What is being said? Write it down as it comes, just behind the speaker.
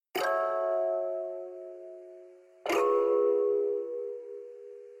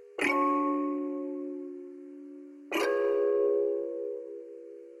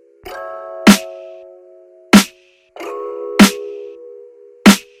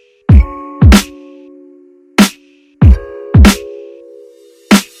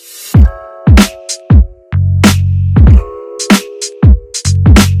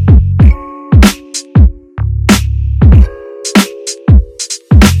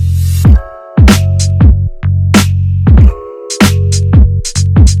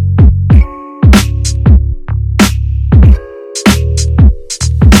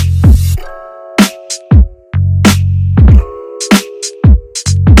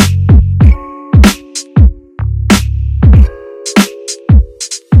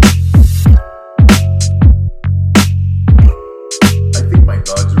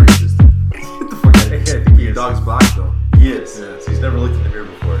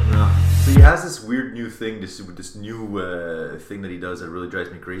So he has this weird new thing, this new thing that he does that really drives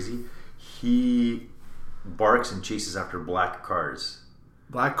me crazy. He barks and chases after black cars.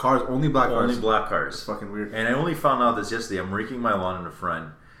 Black cars, only black cars. Only black cars. It's fucking weird. And I only found out this yesterday. I'm raking my lawn in the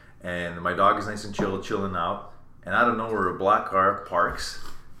front, and my dog is nice and chilling out. And out of nowhere, a black car parks,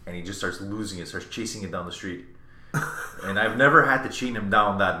 and he just starts losing it, starts chasing it down the street. And I've never had to chain him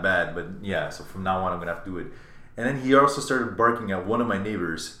down that bad, but yeah. So from now on, I'm gonna have to do it. And then he also started barking at one of my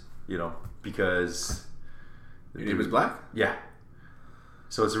neighbors, because your neighbor's black? Yeah.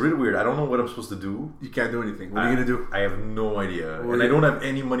 So it's really weird. I don't know what I'm supposed to do. You can't do anything. What are you gonna do? I have no idea, and I don't have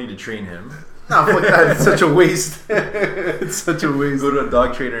any money to train him. No, fuck that. It's such a waste. It's such a waste. Go to a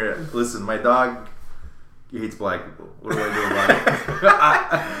dog trainer. Listen, my dog, he hates black people. What do I do about it?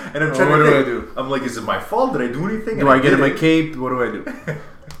 And I'm trying to think. What do I do? I'm like, is it my fault? Did I do anything? Do I get in my cape? What do I do?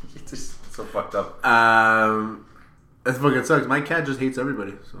 It's just so fucked up. That fucking sucks. My cat just hates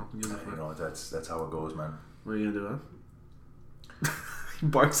everybody. So that's how it goes, man. What are you gonna do, huh? He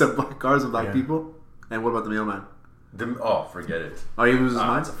barks at black cars and black people. And what about the mailman? Forget it. Oh, he loses his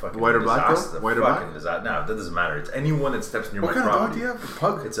mind? It's a fucking White or black disaster. though? White or black? No, that doesn't matter. It's anyone that steps near what my property. What kind of dog do you have? A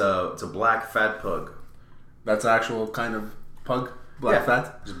pug? It's a black fat pug. That's an actual kind of pug? Black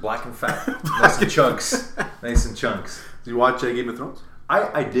fat? Just black and fat. Nice in chunks. Nice in chunks. Did you watch Game of Thrones?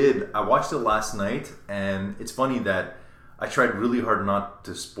 I did. I watched it last night, and it's funny that I tried really hard not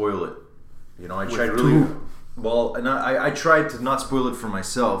to spoil it. I tried really... Well, and I tried to not spoil it for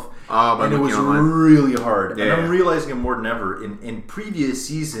myself, and it was really hard. Yeah. And I'm realizing it more than ever. In previous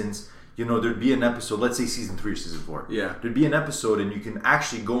seasons, there'd be an episode. Let's say season 3 or season 4. Yeah, there'd be an episode, and you can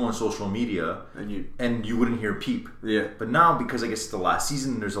actually go on social media, and you wouldn't hear peep. Yeah. But now, because I guess it's the last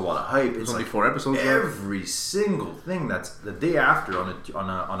season, there's a lot of hype. It's only 4 episodes. Every single thing that's the day after on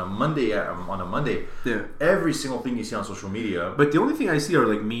a Monday. Yeah. Every single thing you see on social media. But the only thing I see are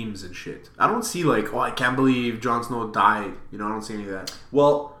like memes and shit. I don't see like, I can't believe Jon Snow died. I don't see any of that.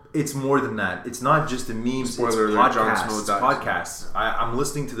 Well, it's more than that. It's not just the memes. Spoiler it's Jon Snow dies. Podcasts. I'm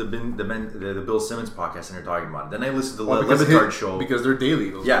listening to the Bill Simmons podcast, and they're talking about it. Then I listen to the Le Batard show because they're daily.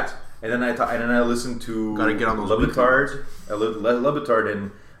 Those guys. And then I listen to gotta get on those Le Batard,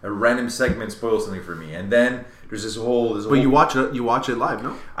 and a random segment spoils something for me, and then there's this whole. But you watch it live,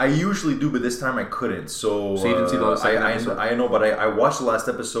 no? I usually do, but this time I couldn't. So you didn't see the second episode? I know, but I watched the last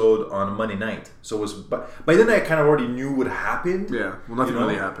episode on a Monday night. So it was, but by then I kind of already knew what happened. Yeah, well, nothing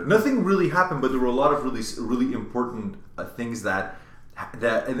really happened. Nothing really happened, but there were a lot of really important things that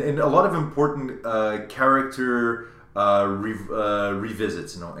and a lot of important character.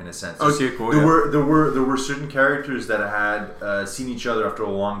 Revisits, in a sense. Okay, cool. There were certain characters that had seen each other after a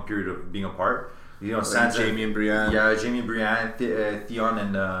long period of being apart. Sansa, Jaime and Brienne. Yeah, Jaime and Brienne, Theon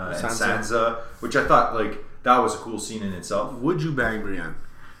and Sansa, which I thought that was a cool scene in itself. Would you bang Brienne?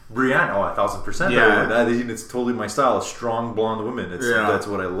 Brienne, 1,000%. Yeah, it's totally my style. A strong blonde woman. That's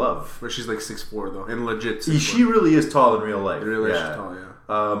what I love. But she's like 6'4" though, and legit. 6'4". She really is tall in real life. Really, she's tall. Yeah.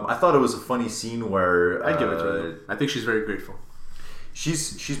 I thought it was a funny scene where I'd give it to her. I think she's very grateful.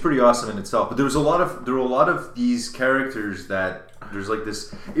 She's pretty awesome in itself, but there were a lot of these characters that there's like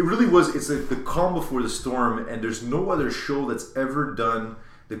this. It really was. It's like the calm before the storm, and there's no other show that's ever done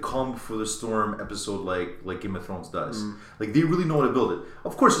the calm before the storm episode like Game of Thrones does. Like they really know how to build it.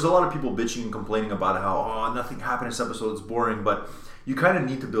 Of course, there's a lot of people bitching and complaining about how nothing happened in this episode. It's boring, but you kind of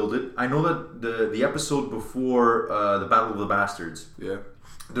need to build it. I know that the episode before the Battle of the Bastards. Yeah.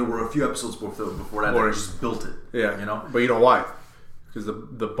 There were a few episodes before that that just built it. Yeah. But you know why? Because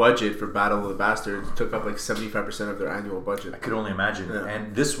the budget for Battle of the Bastards took up like 75% of their annual budget. I could only imagine. Yeah.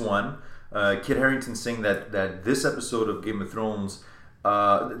 And this one, Kit Harington saying that this episode of Game of Thrones,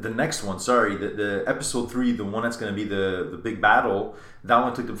 the next one, the episode 3, the one that's going to be the big battle, that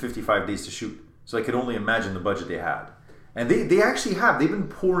one took them 55 days to shoot. So I could only imagine the budget they had. And they actually they've been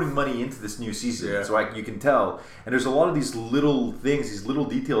pouring money into this new season, so you can tell. And there's a lot of these little things, these little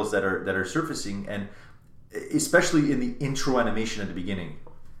details that are surfacing, and especially in the intro animation at the beginning,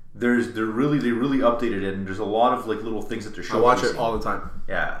 they really updated it, and there's a lot of little things that they're showing. I watch it all the time.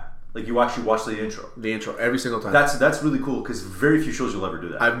 Yeah, you watch the intro. The intro every single time. That's really cool because very few shows you'll ever do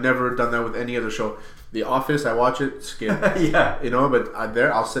that. I've never done that with any other show. The Office, I watch it, skip. Yeah, but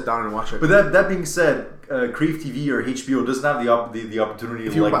I'll sit down and watch it. But that being said, Crave TV or HBO doesn't have the opportunity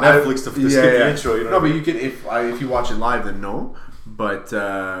of Netflix to skip the intro. But you can if you watch it live, then no. But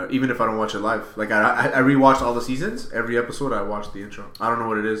even if I don't watch it live, I rewatched all the seasons. Every episode, I watched the intro. I don't know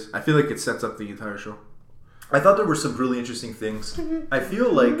what it is. I feel like it sets up the entire show. I thought there were some really interesting things. I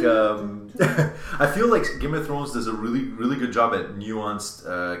feel like Game of Thrones does a really good job at nuanced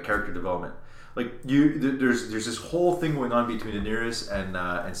character development. there's this whole thing going on between Daenerys and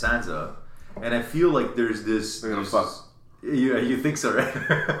Sansa, and I feel like there's this. They're gonna fuck. Yeah, you think so, right?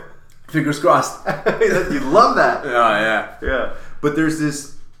 Fingers crossed. You love that. Yeah. Yeah, but there's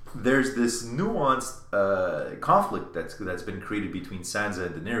this nuanced conflict that's been created between Sansa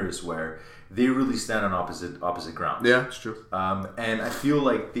and Daenerys, where they really stand on opposite grounds. Yeah, it's true. And I feel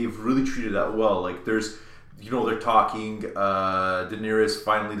like they've really treated that well. Like there's, they're talking. Daenerys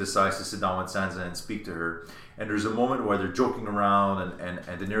finally decides to sit down with Sansa and speak to her. And there's a moment where they're joking around, and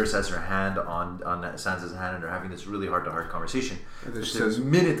Daenerys has her hand on Sansa's hand, and they're having this really heart-to-heart conversation. And then she The says,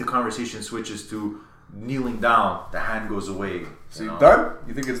 minute the conversation switches to kneeling down, the hand goes away. so you done?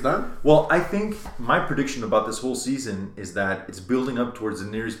 You think it's done? Well, I think my prediction about this whole season is that it's building up towards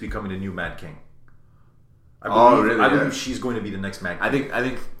Daenerys becoming the new Mad King. I believe she's going to be the next Mad King. I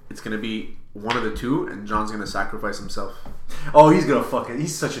think it's gonna be one of the two, and John's gonna sacrifice himself. Oh, he's gonna fucking.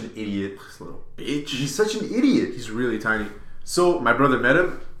 He's such an idiot. This little bitch. He's such an idiot. He's really tiny. So My brother met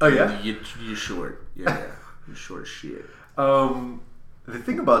him. Oh, yeah? You're short. Yeah. You're short as shit. the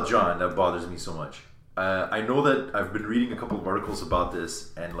thing about John that bothers me so much. I know that I've been reading a couple of articles about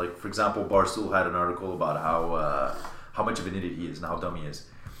this, and like for example, Barstool had an article about how much of an idiot he is and how dumb he is.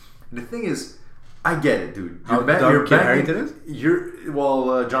 And the thing is, I get it, dude. How dumb Kit Harington is?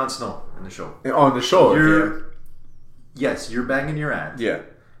 Jon Snow in the show. Oh, in the show. Yes, you're banging your aunt. Yeah.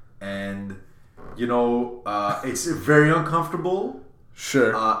 And it's very uncomfortable.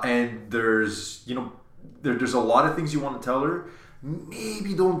 Sure. And there's there's a lot of things you want to tell her.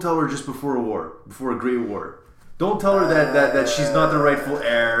 Maybe don't tell her just before a great war. Don't tell her that she's not the rightful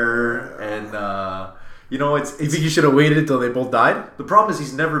heir, and it's. You think you should have waited until they both died? The problem is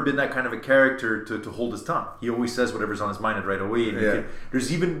he's never been that kind of a character to hold his tongue. He always says whatever's on his mind right away. And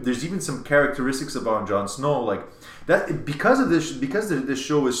there's even some characteristics about Jon Snow like that because this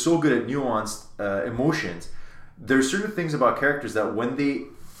show is so good at nuanced emotions. There's certain things about characters that when they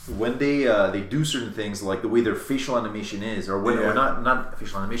do certain things, like the way their facial animation is, or not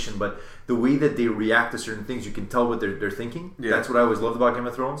facial animation, but the way that they react to certain things, you can tell what they're thinking. Yeah. That's what I always loved about Game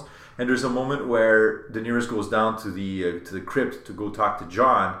of Thrones. And there's a moment where Daenerys goes down to the crypt to go talk to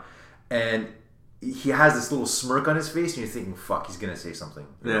Jon, and he has this little smirk on his face, and you're thinking, "Fuck, he's gonna say something."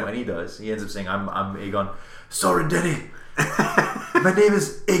 And he does. He ends up saying, "I'm Aegon. Sorry, Denny. My name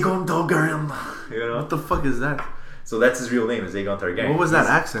is Aegon Targaryen." What the fuck is that? So that's his real name, is Aegon Targaryen. What was that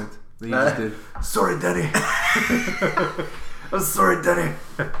accent that you just did? Sorry, Denny. I'm sorry, Denny.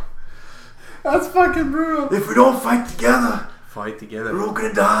 That's fucking brutal. If we don't fight together, we're all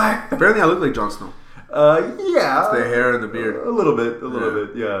gonna die. Apparently I look like Jon Snow. Yeah. It's the hair and the beard. A little bit,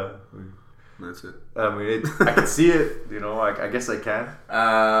 yeah. That's it. I mean, I can see it, I guess I can.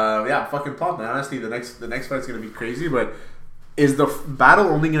 Fucking plot, man. Honestly, the next fight's gonna be crazy, but is the battle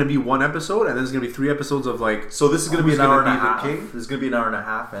only going to be one episode, and then there's going to be 3 episodes of like? So this is going to be an hour and a half. King? This is going to be an hour and a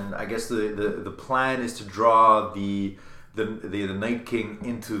half, and I guess the plan is to draw the Night King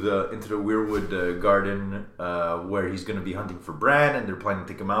into the Weirwood Garden, where he's going to be hunting for Bran, and they're planning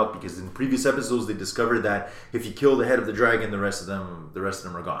to take him out because in previous episodes they discovered that if you kill the head of the dragon, the rest of them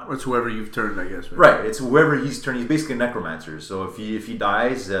are gone. It's whoever you've turned, I guess. Right. It's whoever he's turned. He's basically a necromancer. So if he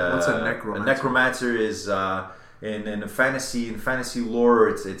dies, what's a necromancer? A necromancer is. In fantasy lore,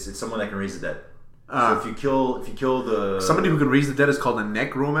 it's someone that can raise the dead. So if you kill the somebody who can raise the dead is called a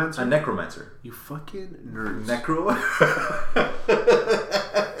necromancer. A necromancer. You fucking nerds.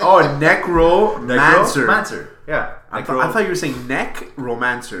 Oh, a necromancer. Necromancer. Yeah. I thought you were saying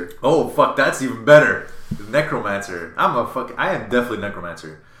necromancer. Oh fuck, that's even better. Necromancer. I am definitely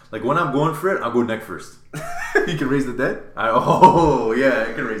necromancer. Like when I'm going for it, I'll go neck first. You can raise the dead? I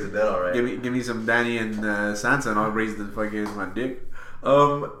can raise the dead, alright. Give me some Dany and Sansa and I'll raise the fucking my dick.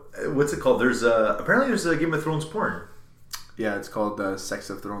 What's it called? Apparently there's a Game of Thrones porn. Yeah, it's called Sex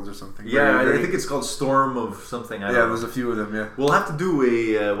of Thrones or something. Yeah, I think it's called Storm of something. I don't know. There's a few of them. Yeah, we'll have to do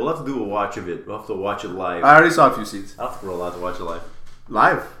a watch of it. We'll have to watch it live. I already saw a few scenes. I'll have to roll out to watch it live.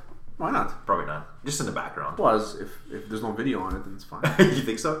 Live? Why not? Probably not. Just in the background. Well, if there's no video on it, then it's fine. You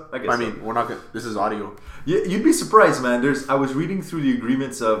think so? I guess. I mean, we're not gonna. This is audio. Yeah, you'd be surprised, man. I was reading through the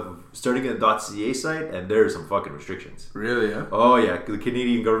agreements of starting a .ca site, and there are some fucking restrictions. Really? Yeah. Oh yeah, the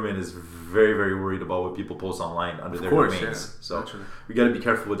Canadian government is very, very worried about what people post online under their domains. Yeah. So naturally. We got to be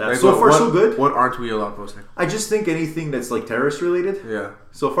careful with that. So far, so good. What aren't we allowed posting? I just think anything that's like terrorist related. Yeah.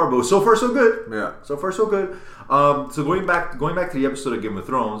 So far, so good. Yeah. So far, so good. So going back to the episode of Game of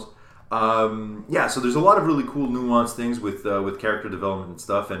Thrones. So there's a lot of really cool nuanced things with character development and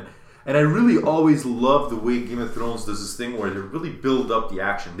stuff, and I really always love the way Game of Thrones does this thing where they really build up the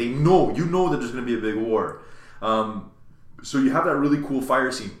action. They know that there's going to be a big war, so you have that really cool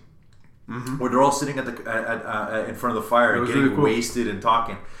fire scene where they're all sitting at the in front of the fire and getting really cool. wasted and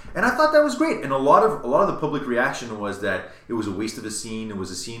talking. And I thought that was great. And a lot of the public reaction was that it was a waste of a scene. It was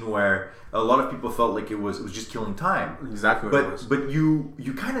a scene where a lot of people felt like it was just killing time. Exactly what it was. But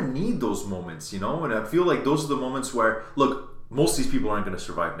you kind of need those moments, you know. And I feel like those are the moments where, look, most of these people aren't going to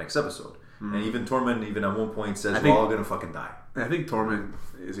survive next episode. And even Tormund, even at one point, says, "We're all going to fucking die." I think Tormund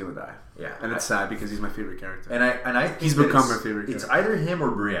is gonna die. Yeah, and it's sad because he's my favorite character. And I think he's become my favorite character. It's either him or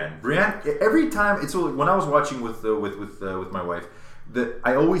Brienne. Brienne. Every time it's when I was watching with my wife, that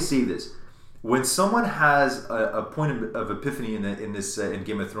I always say this: when someone has a point of epiphany in this in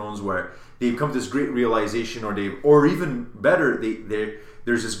Game of Thrones where they've come to this great realization, or even better,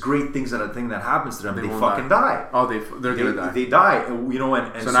 there's this great thing that happens to them. They fucking die. Oh, they're gonna die. They die, you know.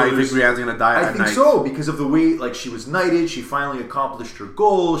 And so now you think Brienne's gonna die? I think so, because of the way, like, she was knighted. She finally accomplished her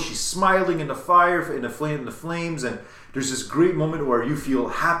goal. She's smiling in the fire, in the flames, and there's this great moment where you feel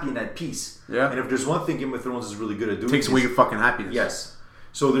happy and at peace. Yeah. And if there's one thing Game of Thrones is really good at doing, takes away your fucking happiness. Yes.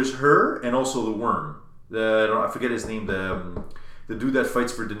 So there's her and also the worm. I forget his name. The dude that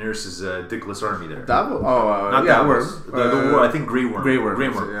fights for Daenerys' Dickless army there. Davos? Not yeah, Davos. The worm. I think Grey Worm. Grey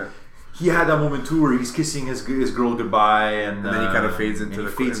Worm. Yeah. He had that moment too where he's kissing his girl goodbye, and then he kind of fades into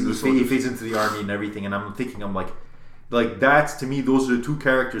he fades into the army and everything. And I'm thinking, like that's, to me, those are the two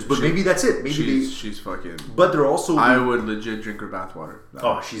characters. But maybe that's it. Maybe she's fucking. But they're also. I would legit drink her bathwater.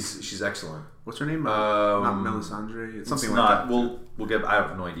 Oh, she's excellent. What's her name? Not Melisandre. It's something like that. We'll get. I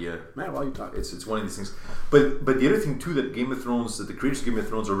have no idea. Man, while you talk, it's one of these things. But the other thing too that Game of Thrones, that the creators of Game of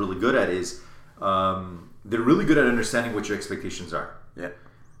Thrones are really good at is, they're really good at understanding what your expectations are. Yeah.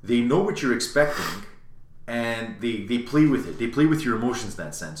 They know what you're expecting, and they play with it. They play with your emotions in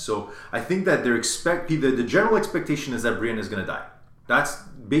that sense. So I think that the general expectation is that Brienne is going to die. That's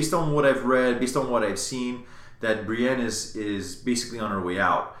based on what I've read, based on what I've seen, that Brienne is basically on her way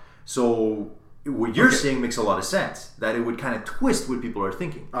out. So what you're saying makes a lot of sense. That it would kind of twist what people are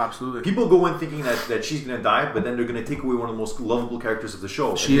thinking. Absolutely. People go in thinking that she's going to die, but then they're going to take away one of the most lovable characters of the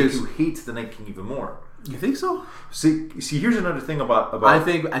show. She and is. make you hate the Night King even more. You think so? See, here's another thing about. I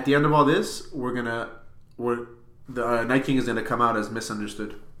think at the end of all this, the Night King is gonna come out as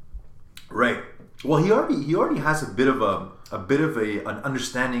misunderstood. Right. Well, he already has a bit of an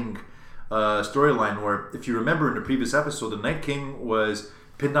understanding storyline where, if you remember in the previous episode, the Night King was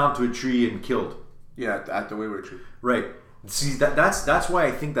pinned down to a tree and killed. Yeah, at the Wayward Tree. Right. See, that's why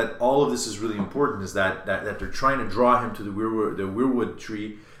I think that all of this is really important. Is that they're trying to draw him to the Weirwood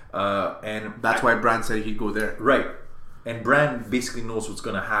tree. And that's why Bran said he'd go there. Right. And Bran basically knows what's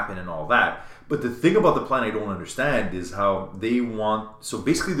going to happen and all that. But the thing about the plan I don't understand is how they want. So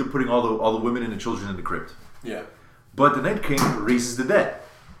basically, they're putting all the women and the children in the crypt. Yeah. But the Night King raises the dead.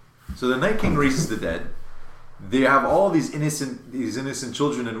 So the Night King raises the dead. They have all these innocent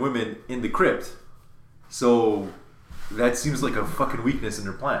children and women in the crypt. So that seems like a fucking weakness in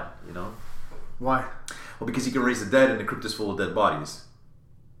their plan, you know? Why? Well, because he can raise the dead, and the crypt is full of dead bodies.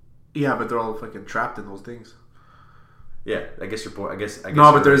 Yeah, but they're all fucking trapped in those things. Yeah, I guess your point. I guess.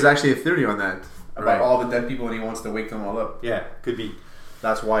 No, but there's actually a theory on that about Right. all the dead people, and he wants to wake them all up. Yeah, could be.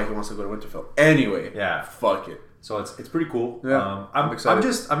 That's why he wants to go to Winterfell. Anyway, Yeah. fuck it. So it's pretty cool. Yeah, I'm excited.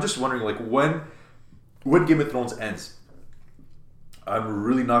 I'm just wondering, like, when Game of Thrones ends, I'm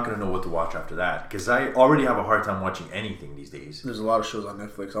really not going to know what to watch after that, because I already have a hard time watching anything these days. There's a lot of shows on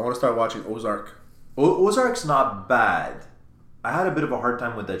Netflix. I want to start watching Ozark. Ozark's not bad. I had a bit of a hard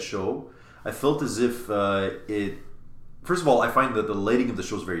time with that show. I felt as if it. First of all, I find that the lighting of the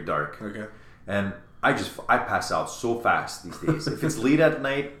show is very dark. Okay. And I pass out so fast these days. If it's late at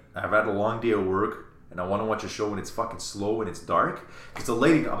night, I've had a long day at work, and I want to watch a show and it's fucking slow and it's dark. Because the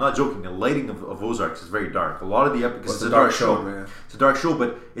lighting, I'm not joking, the lighting of Ozark is very dark. A lot of the episodes, it's a dark show. Man. It's a dark show,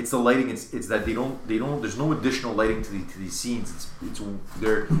 but it's the lighting. It's that they don't. There's no additional lighting to these scenes.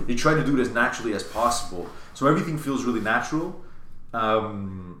 They try to do it as naturally as possible, so everything feels really natural.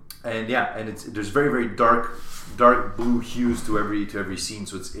 And there's very, very dark blue hues to every scene,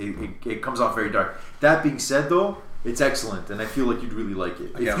 so it comes off very dark. That being said, though, it's excellent, and I feel like you'd really like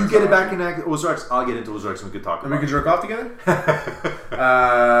it. Yeah, if you get it back in Ozarks, I'll get into Ozarks and we could talk And about we can it. jerk off together?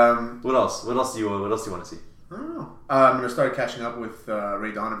 What else? What else do you want to see? I don't know. I'm going to start catching up with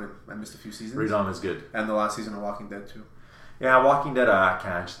Ray Donovan. I missed a few seasons. Ray Donovan is good. And the last season of Walking Dead, too. Yeah, Walking Dead,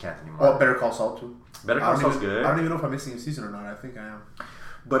 I just can't anymore. Oh, Better Call Saul, too. Better Call Saul's good. I don't even know if I'm missing a season or not. I think I am.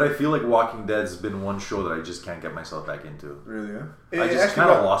 But I feel like Walking Dead has been one show that I just can't get myself back into. Really, yeah? I just kind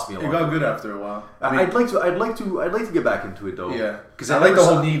of lost me a lot. It got good after a while. I'd like to get back into it though. Yeah, because I like the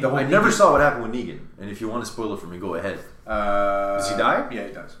whole Negan. I never saw what happened with Negan, and if you want to spoil it for me, go ahead. Does he die? Yeah,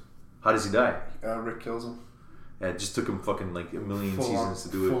 he does. How does he die? Rick kills him. Yeah, it just took him fucking like a million seasons to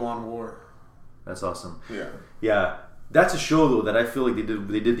do it. Full on war. That's awesome. Yeah. Yeah. That's a show though that I feel like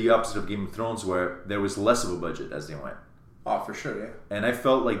they did the opposite of Game of Thrones, where there was less of a budget as they went. Oh, for sure, yeah. And I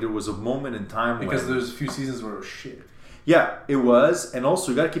felt like there was a moment in time because when, there's a few seasons where it was shit. Yeah, it was, and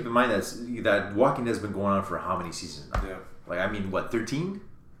also you got to keep in mind that Walking Dead has been going on for how many seasons now? Yeah. Like I mean, what 13?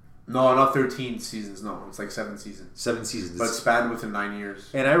 No, not 13 seasons. No, it's like 7 seasons. 7 seasons, but spanned within 9 years.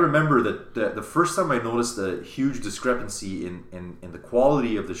 And I remember that the first time I noticed a huge discrepancy in the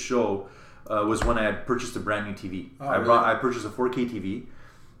quality of the show was when I had purchased a brand new TV. Oh, I purchased a 4K TV,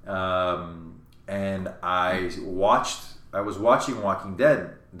 and I was watching Walking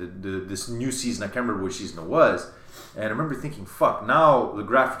Dead, this new season. I can't remember which season it was, and I remember thinking, "Fuck!" Now the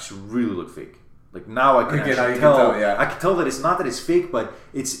graphics really look fake. Like now I can actually tell. I can tell that it's not that it's fake, but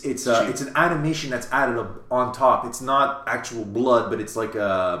it's an animation that's added on top. It's not actual blood, but it's like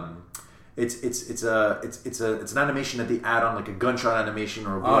it's an animation that they add on, like a gunshot animation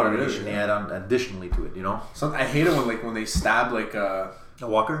or a blood animation. They add on additionally to it. You know. So I hate it when they stab like a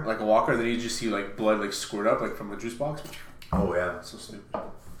walker, then you just see like blood like squirt up like from a juice box. Oh yeah, so stupid.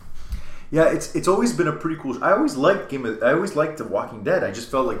 Yeah, it's always been a pretty cool. I always liked The Walking Dead. I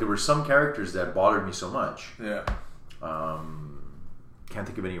just felt like there were some characters that bothered me so much. Yeah. Can't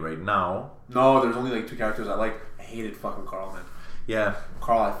think of any right now. No, there's only like 2 characters I like. I hated fucking Carl, man. Yeah.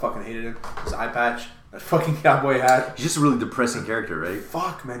 Carl, I fucking hated him. His eye patch, that fucking cowboy hat. He's just a really depressing character, right?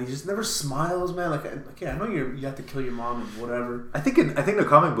 Fuck, man. He just never smiles, man. Like yeah, I know you have to kill your mom and whatever. I think in the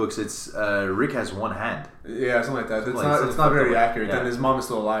comic books, it's Rick has one hand. Yeah, something like that. It's not very accurate. Yeah. Then his mom is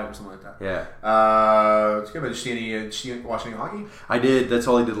still alive or something like that. Yeah. Did you watch any hockey? I did. That's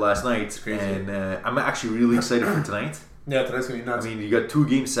all I did last night. It's crazy. And I'm actually really excited for tonight. Yeah, tonight's gonna be nuts. I mean, you got 2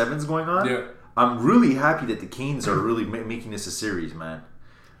 Game 7s going on. Yeah. I'm really happy that the Canes are really making this a series, man.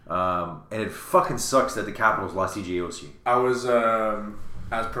 And it fucking sucks that the Capitals lost TJ Oshie. I was,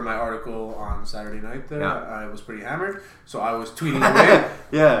 as per my article on Saturday night there, I was pretty hammered. So I was tweeting away.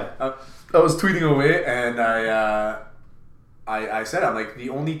 Yeah. I was tweeting away, and I said, I'm like, the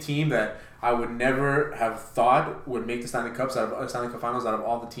only team that I would never have thought would make the Stanley Cup Finals out of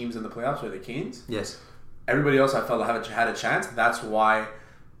all the teams in the playoffs were the Canes. Yes. Everybody else I felt had a chance. That's why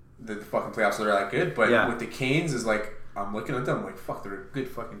the fucking playoffs are that good. But with the Canes, is like, I'm looking at them I'm like, fuck, they're a good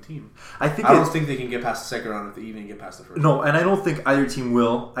fucking team. I don't think they can get past the second round if they even get past the first. No, and I don't think either team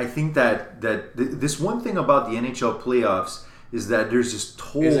will. I think that this one thing about the NHL playoffs is that there's this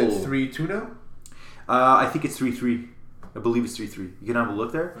total. Is it 3-2 now? I think it's 3-3. I believe it's 3-3. You can have a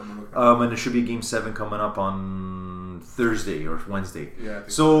look there. And there should be a Game 7 coming up on Thursday or Wednesday. Yeah.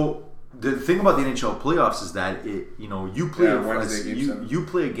 So the thing about the NHL playoffs is that you play you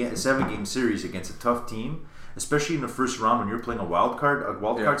play a 7-game series against a tough team, especially in the first round when you're playing a wild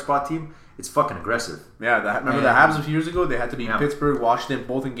card spot team. It's fucking aggressive. Yeah, remember the Habs a few years ago? They had to beat Pittsburgh, Washington,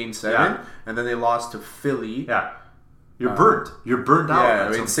 both in Game 7, and then they lost to Philly. Yeah. You're burnt. You're burnt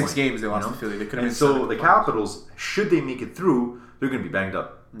out. Yeah, in 6 games they lost to Philly. They couldn't. And so the Capitals, should they make it through, they're going to be banged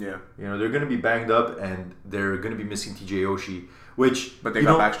up. Yeah. They're going to be banged up, and they're going to be missing TJ Oshie, but they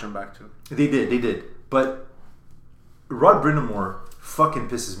got Backstrom back too. They did. But Rod Brind'Amour fucking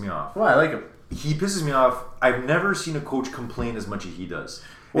pisses me off. Well, I like him. He pisses me off. I've never seen a coach complain as much as he does.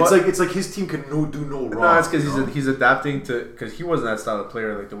 Well, it's like his team can do no wrong. No, it's because he's adapting to, because he wasn't that style of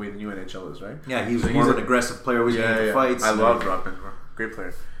player like the way the new NHL is, right? Yeah, he's more of an aggressive player. Always getting into fights. I love Rod Brind'Amour. Great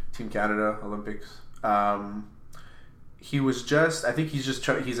player. Team Canada, Olympics. He was just. I think he's just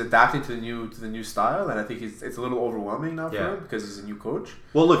he's adapting to the new style, and I think it's a little overwhelming now for him because he's a new coach.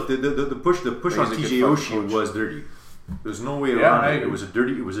 Well, look, the push on TJ Oshie was dirty. There's no way around it. It was a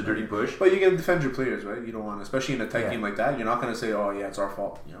dirty push. But you got to defend your players, right? You don't want, especially in a tight game like that. You're not going to say, "Oh yeah, it's our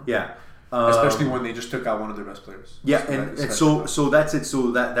fault." You know? Yeah. Especially when they just took out one of their best players. Yeah, and so that's it.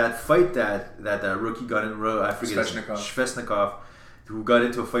 So that fight that rookie got in, I forget Svechnikov, who got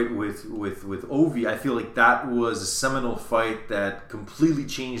into a fight with Ovi. I feel like that was a seminal fight that completely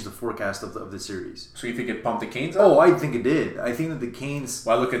changed the forecast of the series. So you think it pumped the Canes up? Oh, I think it did. I think that the Canes.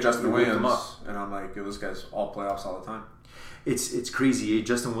 Well, I look at Justin Williams, and I'm like, this guy's all playoffs all the time. It's crazy.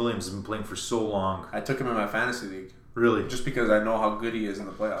 Justin Williams has been playing for so long. I took him in my fantasy league. Really? Just because I know how good he is in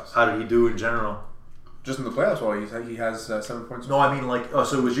the playoffs. How did he do in general? Just in the playoffs, well, he has 7 points. No, I mean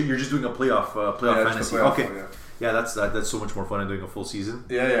so you're just doing a playoff fantasy. Okay. Yeah, that's so much more fun than doing a full season.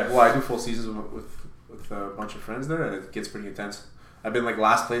 Yeah. Well, I do full seasons with a bunch of friends there, and it gets pretty intense. I've been like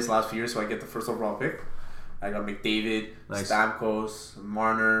last place last few years, so I get the first overall pick. I got McDavid, Stamkos,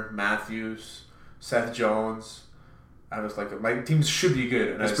 Marner, Matthews, Seth Jones. I was like, my teams should be good,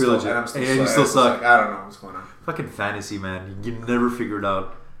 and it's pretty legit. You still suck. Like, I don't know what's going on. Fucking fantasy, man. You never figure it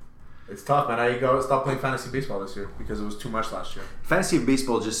out. It's tough, man. I go stop playing fantasy baseball this year because it was too much last year. Fantasy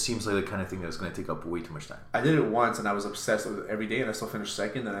baseball just seems like the kind of thing that's going to take up way too much time. I did it once and I was obsessed with it every day, and I still finished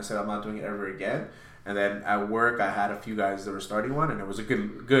second. And I said I'm not doing it ever again. And then at work, I had a few guys that were starting one, and it was a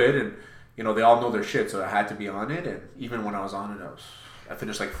good, and they all know their shit, so I had to be on it. And even when I was on it, I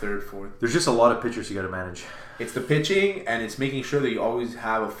finished like third, fourth. There's just a lot of pitchers you got to manage. It's the pitching, and it's making sure that you always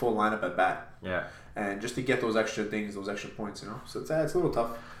have a full lineup at bat. Yeah. And just to get those extra things, those extra points, So it's a little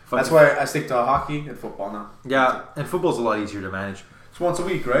tough. That's why I stick to hockey and football now. Yeah, and football's a lot easier to manage. It's once a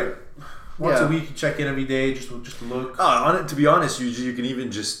week, right? Once a week, you check in every day, just to look. To be honest, you can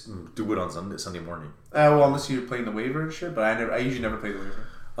even just do it on Sunday morning. Well, unless you're playing the waiver and shit, but I usually never play the waiver.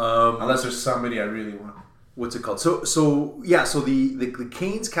 Unless there's somebody I really want. What's it called? So the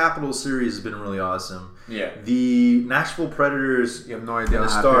Canes Capitals series has been really awesome. Yeah. The Nashville Predators. You have no idea the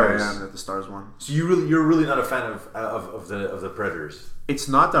how Stars. happy I am that the Stars won. So you're really not a fan of the Predators. It's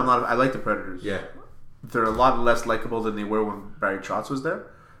not that I'm not. I like the Predators. Yeah. They're a lot less likable than they were when Barry Trotz was there.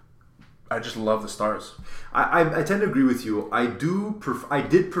 I just love the Stars. I tend to agree with you. I did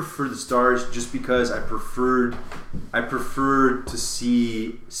prefer the Stars just because I preferred to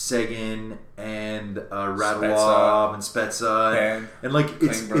see Seguin and Radulov and Spezza and like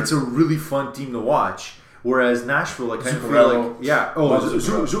it's a really fun team to watch. Whereas Nashville, I kind of feel like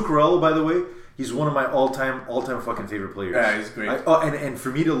Zuccarello, by the way, he's one of my all time fucking favorite players. Yeah, he's great. And for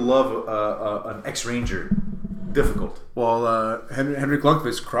me to love an ex-Ranger, difficult. Well, Henrik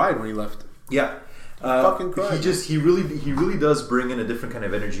Lundqvist cried when he left. Yeah. Fucking cried. He really does bring in a different kind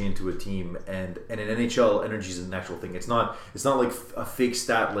of energy into a team, and in NHL, energy is an actual thing. It's not like a fake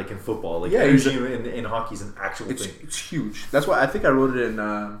stat like in football. Like energy in hockey is an actual thing. It's huge. That's why I think I wrote it in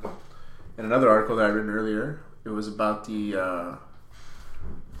another article that I written earlier. It was about the.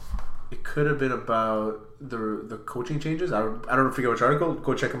 It could have been about the coaching changes. I don't forget which article.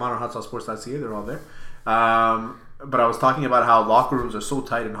 Go check them out on hotsaucesports.ca. They're all there. But I was talking about how locker rooms are so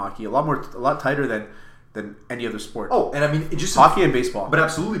tight in hockey, a lot tighter than any other sport. Oh, and I mean, just hockey and baseball. But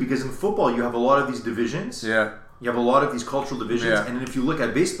absolutely, because in football you have a lot of these divisions. Yeah. You have a lot of these cultural divisions, and then if you look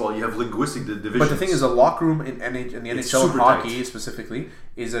at baseball, you have linguistic divisions. But the thing is, a locker room in the NHL and hockey specifically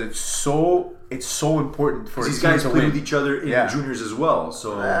is that it's so important for these guys play with each other in juniors as well.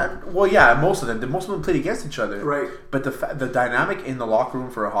 So most of them played against each other. Right. But the dynamic in the locker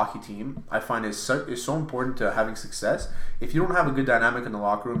room for a hockey team, I find is so important to having success. If you don't have a good dynamic in the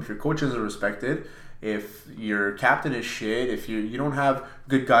locker room, if your coach isn't respected, if your captain is shit, if you don't have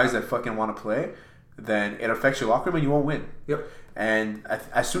good guys that fucking want to play, then it affects your locker room and you won't win. Yep. And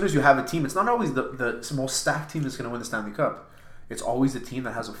as soon as you have a team, it's not always the most stacked team that's going to win the Stanley Cup. It's always the team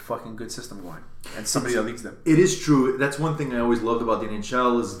that has a fucking good system going and somebody that leads them. It is true. That's one thing I always loved about the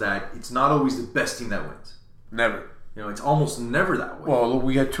NHL is that it's not always the best team that wins. Never. It's almost never that way. Well,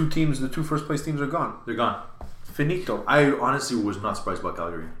 we had two teams. The two first place teams are gone. They're gone. Finito. I honestly was not surprised about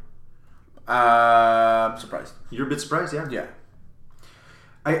Calgary. I'm surprised. You're a bit surprised, yeah? Yeah.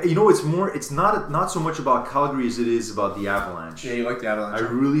 It's not so much about Calgary as it is about the Avalanche. Yeah, you like the Avalanche. I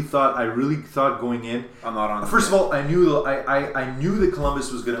really thought going in. I'm not on. First of all, I knew that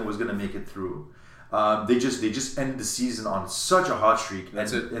Columbus was gonna make it through. They just ended the season on such a hot streak.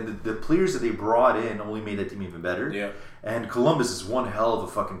 That's it. And the players that they brought in only made that team even better. Yeah. And Columbus is one hell of a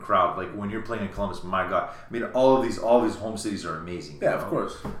fucking crowd. Like when you're playing in Columbus, my God. I mean, all of these home cities are amazing. Yeah, of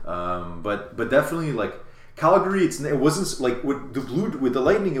course. But definitely like. Calgary, it wasn't like with the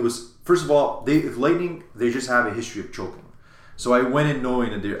Lightning. It was first of all, Lightning they just have a history of choking. So I went in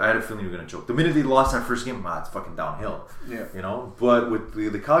knowing that I had a feeling they were going to choke. The minute they lost that first game, it's fucking downhill. Yeah, But with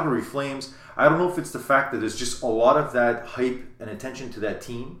the Calgary Flames, I don't know if it's the fact that there's just a lot of that hype and attention to that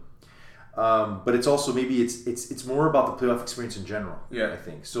team, but it's also maybe it's more about the playoff experience in general. Yeah, I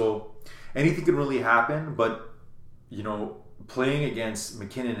think so. Anything can really happen, but playing against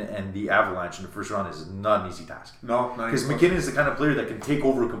McKinnon and the Avalanche in the first round is not an easy task. No, because McKinnon is the kind of player that can take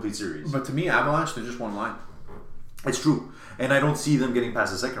over a complete series. But to me, Avalanche, they're just one line. It's true, and I don't see them getting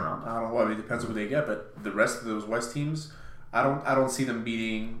past the second round. I don't know. I mean, it depends on who they get, but the rest of those West teams, I don't see them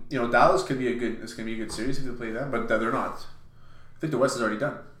beating. Dallas could be a good. It's gonna be a good series if they play them, but they're not. I think the West is already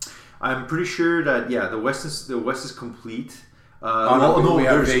done. I'm pretty sure that the West is complete. We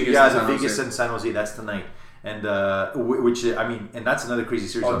have Vegas. Vegas and San Jose. That's tonight. And and that's another crazy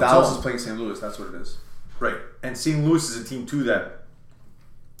series. Oh, Dallas is playing St. Louis. That's what it is. Right, and St. Louis is a team too that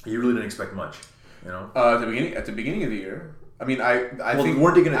you really didn't expect much. At the beginning of the year, I mean, I think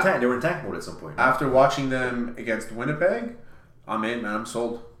weren't they going to tank? They were in tank mode at some point. Right? After watching them against Winnipeg, I'm in, man. I'm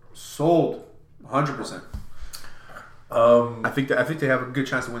sold, 100%. I think they have a good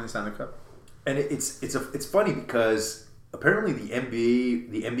chance to win the Stanley Cup. And it's funny because apparently the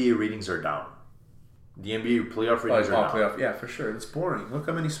NBA ratings are down. The NBA playoff ratings are down. Playoff, yeah, for sure. It's boring. Look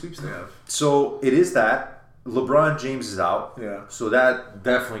how many sweeps they have. So it is that. LeBron James is out. Yeah. So that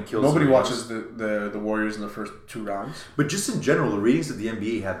definitely kills. Nobody watches the Warriors in the first 2 rounds. But just in general, the ratings of the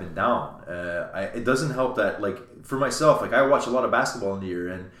NBA have been down. It doesn't help that, like, for myself, like, I watch a lot of basketball in the year,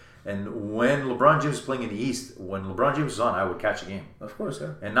 and when LeBron James was playing in the East, when LeBron James was on, I would catch a game. Of course,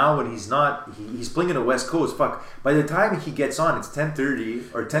 yeah. And now when he's not, he's playing in the West Coast. Fuck. By the time he gets on, it's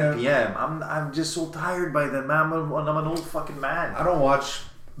 10:30 or 10 p.m. I'm just so tired by then, man. I'm an old fucking man. I don't watch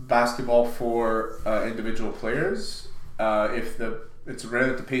basketball for individual players. It's rare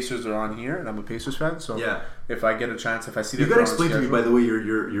that the Pacers are on here, and I'm a Pacers fan. So if I get a chance, if I see you gotta explain to me, by the way,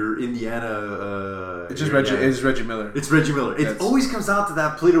 your Indiana. It's just Reggie Miller. It's Reggie Miller. It always comes out to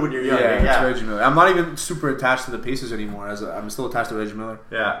that player when you're young. Yeah, it's Reggie Miller. I'm not even super attached to the Pacers anymore. I'm still attached to Reggie Miller.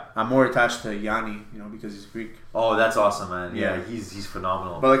 Yeah, I'm more attached to Yanni, because he's Greek. Oh, that's awesome, man. Yeah, he's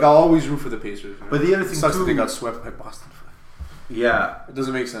phenomenal. But like, I'll always root for the Pacers. But the other thing sucks that they got swept by Boston. Yeah, it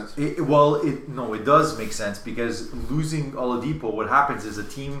doesn't make sense. It does make sense, because losing Oladipo, what happens is a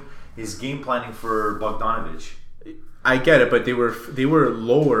team is game planning for Bogdanovich. I get it, but they were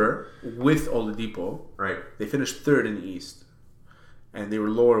lower with Oladipo. Right. They finished 3rd in the East, and they were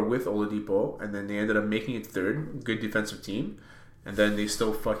lower with Oladipo, and then they ended up making it 3rd. Good defensive team, and then they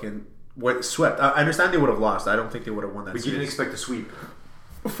still fucking swept. I understand they would have lost. I don't think they would have won that. But you didn't expect a sweep.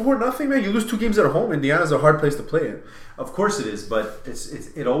 4-0, man. You lose 2 games at home. Indiana's a hard place to play in. Of course it is, but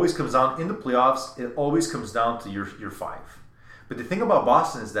it always comes down in the playoffs. It always comes down to your 5. But the thing about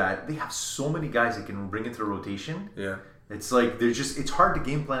Boston is that they have so many guys that can bring into the rotation. Yeah, it's like it's hard to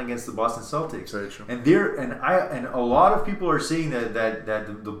game plan against the Boston Celtics. Very true. And a lot of people are saying that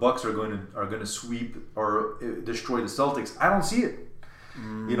the Bucks are going to sweep or destroy the Celtics. I don't see it.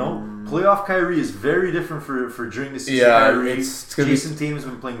 Playoff Kyrie is very different for during the season. Kyrie. Jason Tatum's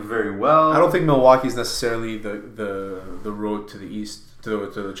been playing very well. I don't think Milwaukee's necessarily the road to the East to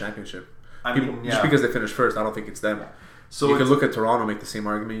the championship. Just because they finished first, I don't think it's them. So you can look at Toronto, make the same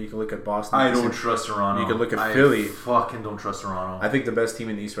argument. You can look at Boston. I don't trust Toronto. You can look at Philly. Fucking don't trust Toronto. I think the best team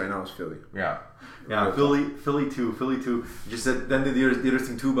in the East right now is Philly. Yeah, Philly too. Just said then the other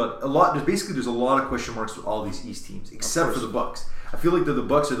thing too about there's a lot of question marks with all these East teams except for the Bucks. I feel like the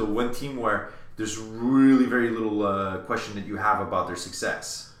Bucks are the one team where there's really very little question that you have about their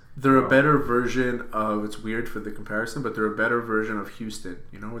success. They're a better version of, it's weird for the comparison, but they're a better version of Houston.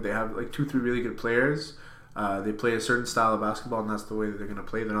 Where they have like 2-3 really good players. They play a certain style of basketball, and that's the way that they're going to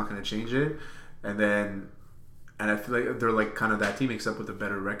play. They're not going to change it. And I feel like they're like kind of that team, except with a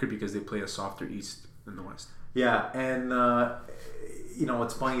better record because they play a softer East than the West. Yeah, and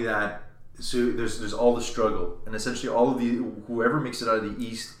it's funny that there's all the struggle, and essentially all of whoever makes it out of the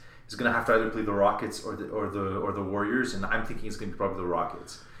East is going to have to either play the Rockets or the Warriors, and I'm thinking it's going to be probably the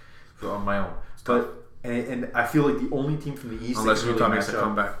Rockets on my own. But and I feel like the only team from the East, unless Utah makes a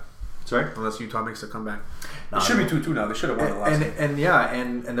comeback. Sorry? Unless Utah makes a comeback. It should be 2-2 now. They should have won the last game.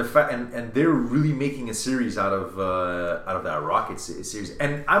 And the fact and they're really making a series out of that Rockets series.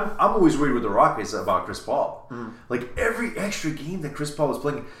 And I'm always worried with the Rockets about Chris Paul. Like every extra game that Chris Paul was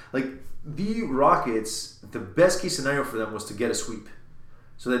playing, like the Rockets, the best case scenario for them was to get a sweep,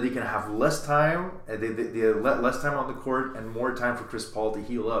 so that they can have less time. They less time on the court and more time for Chris Paul to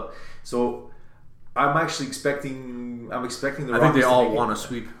heal up. So I'm actually expecting the Rockets. I think they all want a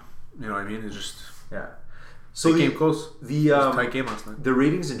sweep. You know what I mean? It's just So they came close. It was a tight game last night. The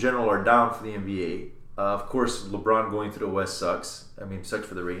ratings in general are down for the NBA. Of course, LeBron going to the West sucks. Sucks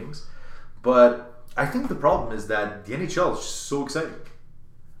for the ratings. But I think the problem is that the NHL is so exciting.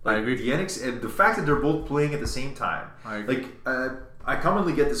 I agree. The fact that they're both playing at the same time. I agree. I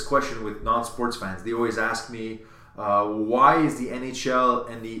commonly get this question with non-sports fans. They always ask me, why is the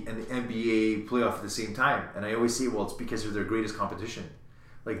NHL and the NBA playoff at the same time? And I always say, well, it's because of their greatest competition.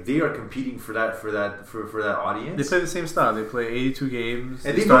 Like they are competing for that audience. They play the same style. They play 82 games.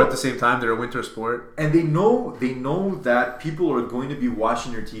 And they start at the same time. They're a winter sport. And they know that people are going to be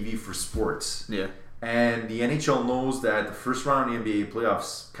watching their TV for sports. Yeah. And the NHL knows that the first round of the NBA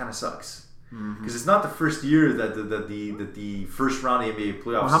playoffs kind of sucks. Because it's not the first year that the first round of the NBA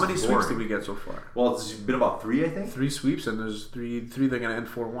playoffs. Well, how many sweeps did we get so far? Well, it's been about 3, I think. 3 sweeps, and there's three that are going to end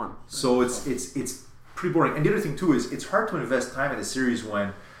 4-1. So it's pretty boring. And the other thing too is it's hard to invest time in a series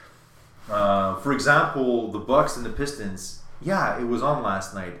when, for example, the Bucks and the Pistons. Yeah, it was on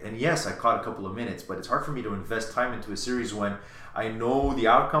last night, and yes, I caught a couple of minutes. But it's hard for me to invest time into a series when I know the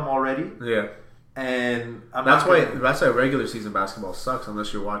outcome already. Yeah. And that's why regular season basketball sucks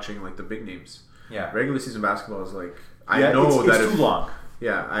unless you're watching like the big names. Yeah. Regular season basketball is like it's too long.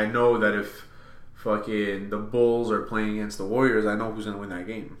 Yeah, I know that if fucking the Bulls are playing against the Warriors, I know who's gonna win that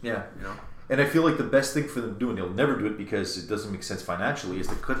game. Yeah. You know. And I feel like the best thing for them to do, and they'll never do it because it doesn't make sense financially, is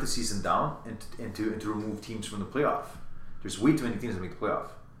to cut the season down and to remove teams from the playoff. There's way too many teams that make the playoff.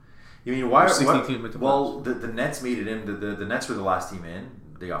 You mean why? 16 teams make the playoffs. Well, the Nets made it in. The Nets were the last team in.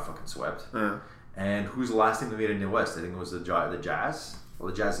 They got fucking swept. Yeah. And who's the last team that made it in the West? I think it was the Jazz. Well,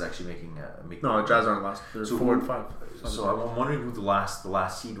 the Jazz is actually making. No, the Jazz aren't last. They're 4 and 5. So I'm wondering who the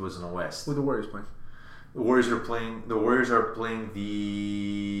last seed was in the West. Who the Warriors playing? The Warriors are playing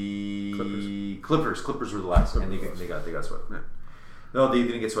the Clippers. Clippers were the last, and they got swept. Yeah. No, they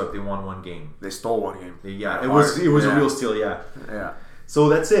didn't get swept. They won one game. They stole one game. It was a real steal. Yeah. Yeah. So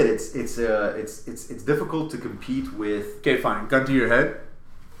that's it. It's difficult to compete with. Okay, fine. Gun to your head.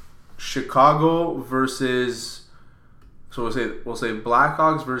 Chicago versus. So we'll say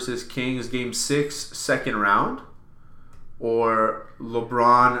Blackhawks versus Kings, Game 6, second round, or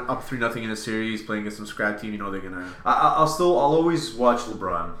LeBron up 3-0 in a series playing against some scrap team. You know they're gonna. I'll always watch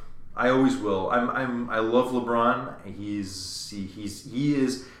LeBron. I always will. I love LeBron. He is.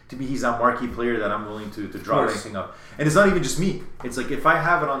 To me, he's a marquee player that I'm willing to draw anything up. And it's not even just me. It's like if I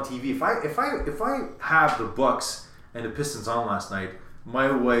have it on TV, if I have the Bucks and the Pistons on last night,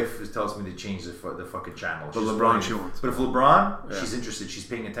 my wife tells me to change the fucking channel. But LeBron, she wants. But if LeBron, she's interested. She's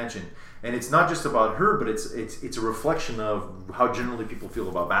paying attention, and it's not just about her, but it's a reflection of how generally people feel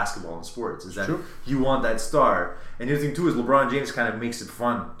about basketball and sports. Is that you want that star? And the other thing too is LeBron James kind of makes it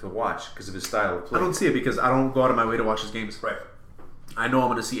fun to watch because of his style of play. I don't see it because I don't go out of my way to watch his games. Right. I know I'm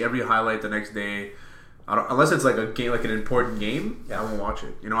going to see every highlight the next day. Unless it's like a game, like an important game, I won't watch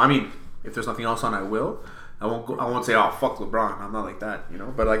it. You know, I mean, if there's nothing else on, I will. I won't say, oh, fuck LeBron. I'm not like that, you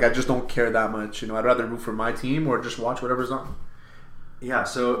know. But like, I just don't care that much. You know, I'd rather root for my team or just watch whatever's on. Yeah.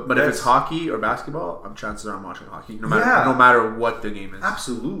 So, but if it's hockey or basketball, chances are I'm watching hockey, no matter what the game is.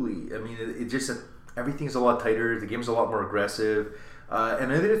 Absolutely. I mean, it just everything's a lot tighter. The game's a lot more aggressive.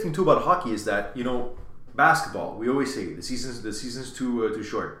 And another thing too about hockey is that basketball, we always say the season's too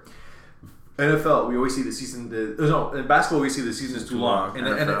short. NFL, we always see in basketball we see the season is too long. And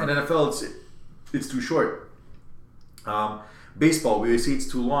NFL it's too short. Baseball, we always say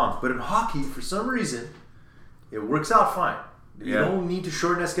it's too long. But in hockey, for some reason, it works out fine. You don't need to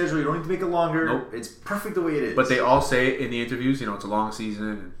shorten that schedule. You don't need to make it longer. Nope. It's perfect the way it is. But they all say in the interviews, it's a long season.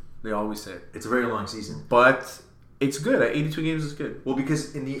 And they always say it. It's a very long season. But it's good. 82 games is good. Well,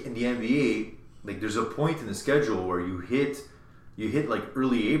 because in the NBA, like there's a point in the schedule where you hit like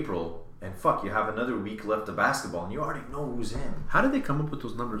early April, and you have another week left of basketball, and you already know who's in. How did they come up with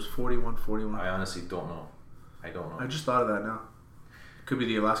those numbers? 41, 41? I honestly don't know. I don't know. I just thought of that now. Could be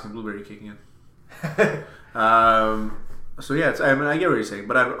the Alaskan blueberry kicking in. So yeah, I get what you're saying,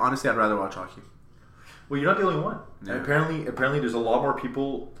 but I'd rather watch hockey. Well, you're not the only one. Yeah. Apparently, there's a lot more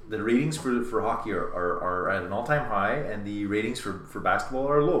people. The ratings for hockey are at an all-time high, and the ratings for basketball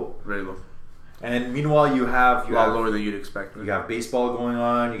are low, very low. And meanwhile, you have a lot lower than you'd expect. You got baseball going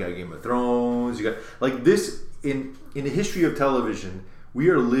on. You got Game of Thrones. You got like this in the history of television. We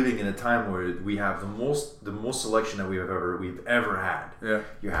are living in a time where we have the most selection that we've ever had. Yeah.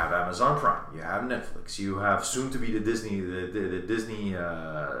 You have Amazon Prime. You have Netflix. You have soon to be the Disney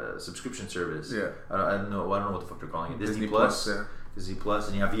subscription service. Yeah. I don't know what the fuck they're calling it. Disney Plus. Yeah. Disney Plus,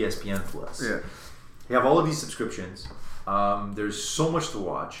 and you have ESPN Plus. Yeah. You have all of these subscriptions. There's so much to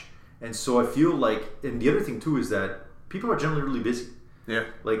watch. And so I feel like, and the other thing too is that people are generally really busy. Yeah.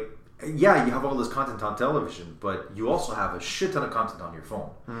 Like, yeah, you have all this content on television, but you also have a shit ton of content on your phone.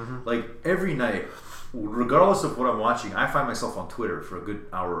 Mm-hmm. Like, every night, regardless of what I'm watching, I find myself on Twitter for a good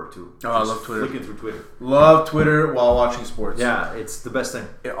hour or two. Oh, I love Twitter. Flicking through Twitter. Love Twitter while watching sports. Yeah, it's the best thing.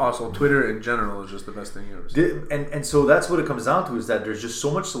 Also, Twitter in general is just the best thing you ever see. And so that's what it comes down to, is that there's just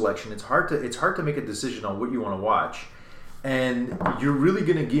so much selection. It's hard to make a decision on what you want to watch. And you're really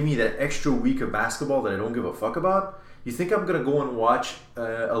going to give me that extra week of basketball that I don't give a fuck about? You think I'm going to go and watch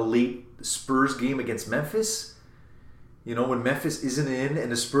a late Spurs game against Memphis? When Memphis isn't in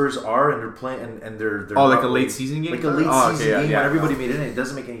and the Spurs are, and they're playing, and they're like a late season game? Like a late season game when everybody made it in. It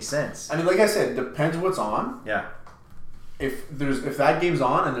doesn't make any sense. I mean, like I said, depends what's on. Yeah. If that game's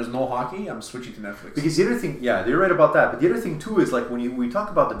on and there's no hockey, I'm switching to Netflix. Because the other thing, yeah, you're right about that. But the other thing too is like when we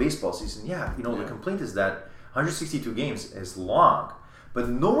talk about the baseball season, the complaint is that 162 games is long, but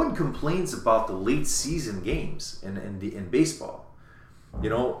no one complains about the late season games in baseball.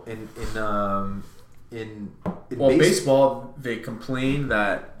 Baseball, they complain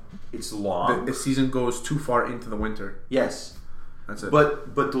that it's long. The season goes too far into the winter. Yes, that's it.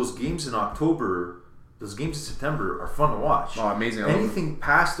 But those games in October, those games in September are fun to watch. Oh, amazing! Anything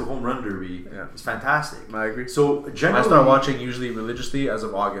past the home run derby is fantastic. I agree. So generally, I start watching usually religiously as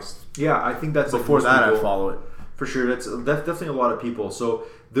of August. Yeah, I think that's before that I follow it for sure. That's definitely a lot of people. So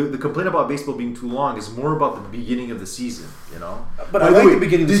the complaint about baseball being too long is more about the beginning of the season, you know. But I like the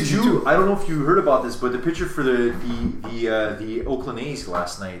beginning of the season too. I don't know if you heard about this, but the pitcher for the Oakland A's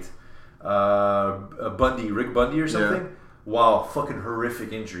last night, Rick Bundy or something. Yeah. Wow, fucking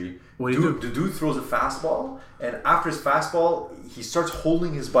horrific injury. What do you do? The dude throws a fastball, and after his fastball, he starts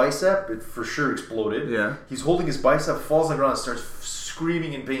holding his bicep. It for sure exploded. Yeah. He's holding his bicep, falls on the ground, and starts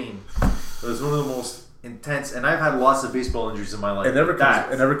screaming in pain. It was one of the most intense, and I've had lots of baseball injuries in my life. It never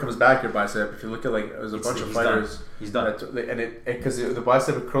comes back, your bicep. If you look at there's a bunch of fighters. He's done. Because the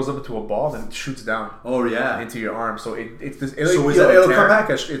bicep curls up into a ball and it shoots down. Oh yeah. Into your arm. So it'll come back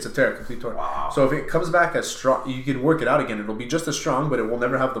as it's a tear, complete tear. Wow. So if it comes back as strong, you can work it out again. It'll be just as strong, but it will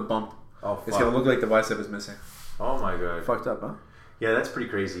never have the bump. Oh, fuck. It's gonna look like the bicep is missing. Oh my god. Fucked up, huh? Yeah, that's pretty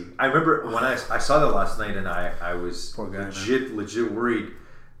crazy. I remember when I saw that last night, and I was legit worried.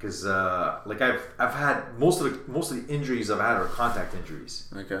 Because I've had most of the injuries I've had are contact injuries.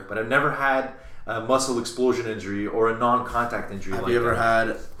 Okay. But I've never had a muscle explosion injury or a non-contact injury. Have you ever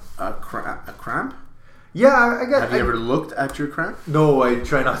had a cramp? Yeah, I got. Have you ever looked at your cramp? No, I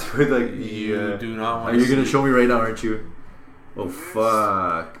try not to. You do not want. Are you gonna show me right now? Aren't you? Oh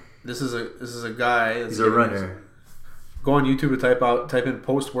fuck! This is a guy. He's a runner. Go on YouTube to type in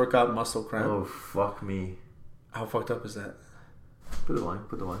post-workout muscle cramp. Oh fuck me! How fucked up is that? Put the line.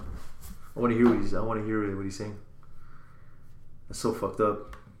 I want to hear what he's saying. That's so fucked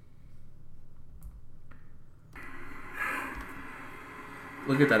up.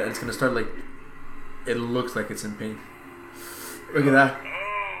 Look at that. It's gonna start it looks like it's in pain. Look at that.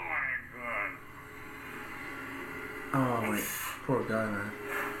 Oh my poor guy, man.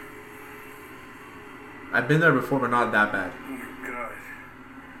 I've been there before, but not that bad. Oh my god.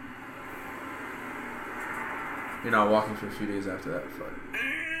 You're not walking for a few days after that. Fuck.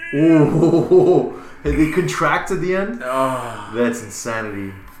 Oh, they contract at the end? Oh, that's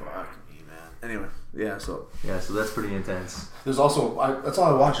insanity. Fuck me, man. Anyway, so that's pretty intense. There's also that's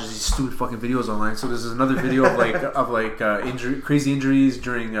all I watch is these stupid fucking videos online. So there's another video of crazy injuries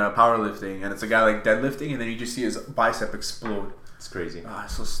during powerlifting, and it's a guy deadlifting, and then you just see his bicep explode. It's crazy.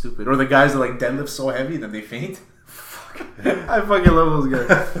 It's so stupid. Or the guys that deadlift so heavy that they faint. Fuck. I fucking love those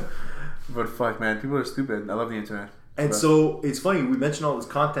guys. But fuck, man, people are stupid. I love the internet. And so it's funny, we mentioned all this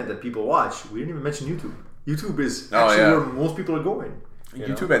content that people watch. We didn't even mention YouTube. YouTube is actually where most people are going.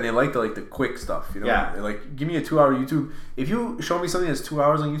 YouTube, and they like the quick stuff. You know? Yeah. Give me a 2-hour YouTube. If you show me something that's 2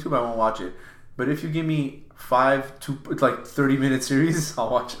 hours on YouTube, I won't watch it. But if you give me 30-minute series,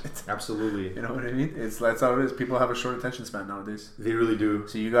 I'll watch it. Absolutely. You know what I mean? That's how it is. People have a short attention span nowadays. They really do.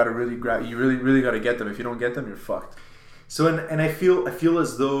 So you got to really you really got to get them. If you don't get them, you're fucked. So and I feel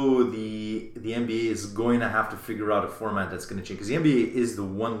as though the NBA is going to have to figure out a format that's going to change, because the NBA is the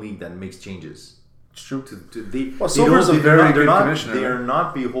one league that makes changes. It's true. Silver's a very good commissioner. They are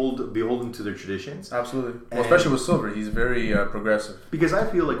not beholden to their traditions. Absolutely. Well, especially with Silver, he's very progressive. Because I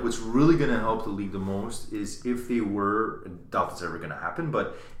feel like what's really going to help the league the most is if they were, I doubt it's ever going to happen,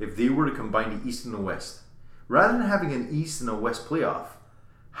 but if they were to combine the East and the West, rather than having an East and a West playoff,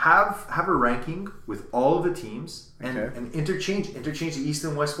 have a ranking with all of the teams and interchange the East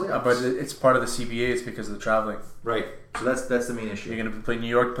and West playoffs. But it's part of the CBA. It's because of the traveling. Right. So that's the main issue. You're going to play New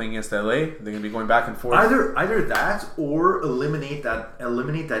York playing against LA. They're going to be going back and forth. Either that or eliminate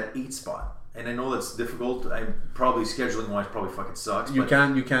that 8 spot. And I know that's difficult. Probably scheduling wise probably fucking sucks. You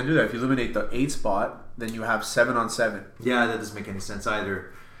can't do that. If you eliminate the 8 spot, then you have 7-on-7. Yeah, that doesn't make any sense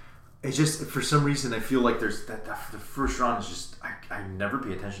either. It's just, for some reason, I feel like there's the first round is just, I never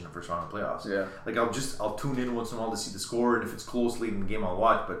pay attention to the first round of playoffs. Yeah. I'll tune in once in a while to see the score, and if it's close late in the game, I'll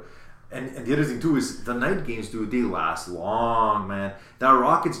watch. But and the other thing too is the night games, dude, they last long, man. That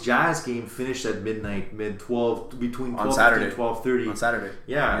Rockets Jazz game finished at midnight, between 12 and 12:30 on Saturday.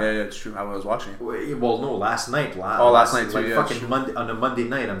 Yeah, it's true. I was watching it. Well, no, last night. Last night too. Fucking Monday, on a Monday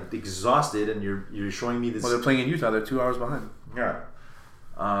night, I'm exhausted, and you're showing me this. Well, they're playing in Utah. They're 2 hours behind. Yeah.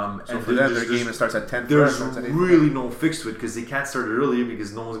 So and for them, their game starts at 10. There's really no fix to it because they can't start it early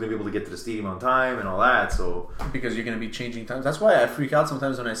because no one's going to be able to get to the stadium on time and all that. So because you're going to be changing times. That's why I freak out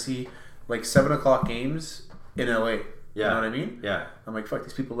sometimes when I see 7 o'clock games in LA. Yeah. You know what I mean? Yeah. I'm like, fuck,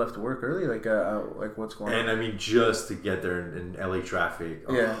 these people left to work early. What's going on? And I mean, just to get there in LA traffic.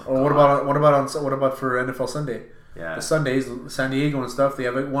 Yeah. Or what about for NFL Sunday? Yeah. The Sundays, San Diego and stuff. They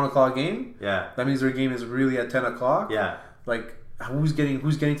have a 1 o'clock game. Yeah. That means their game is really at 10 o'clock. Yeah. who's getting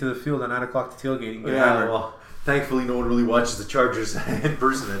to the field at 9 o'clock to tailgating? Well, thankfully no one really watches the Chargers in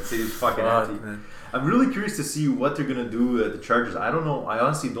person. That stadium's fucking empty. Man. I'm really curious to see what they're gonna do at the Chargers. I don't know. I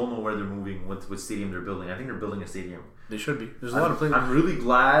honestly don't know where they're moving, what stadium they're building. I think they're building a stadium. They should be. There's a lot of places. I'm really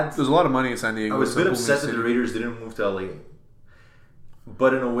glad. There's a lot of money in San Diego. I was a bit upset that the Raiders didn't move to LA,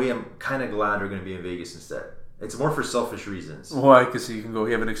 but in a way, I'm kind of glad they're gonna be in Vegas instead. It's more for selfish reasons. Why? Because you can go.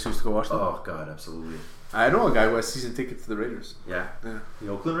 You have an excuse to go watch them. Oh God, absolutely. I know a guy who has season tickets to the Raiders. Yeah. The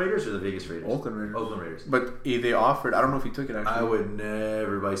Oakland Raiders or the Vegas Raiders? Oakland Raiders. Oakland Raiders. But they offered. I don't know if he took it. Actually, I would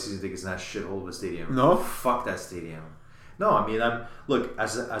never buy season tickets in that shithole of a stadium. No, fuck that stadium. No, I mean, look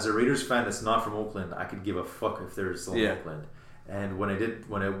as a Raiders fan that's not from Oakland. I could give a fuck if they're still in Oakland. And when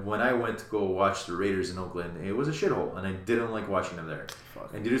I went to go watch the Raiders in Oakland, it was a shithole, and I didn't like watching them there.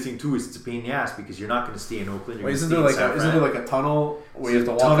 Fuck. And the other thing too is it's a pain in the ass because you're not going to stay in Oakland. Isn't there like a tunnel where you have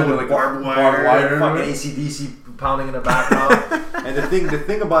to walk under like barbed wire, fucking AC/DC pounding in the background? And the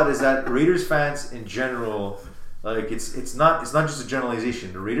thing about it is that Raiders fans in general, like it's not just a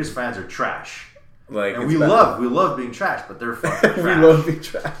generalization. The Raiders fans are trash. And we love being trash, but they're fucking trash. We love being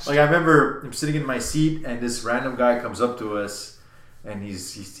trash. Like I remember I'm sitting in my seat and this random guy comes up to us and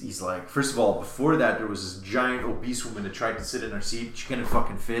he's like, first of all, before that there was this giant obese woman that tried to sit in her seat. She couldn't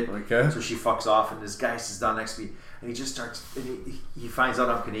fucking fit. Okay. So she fucks off and this guy sits down next to me and he just starts and he finds out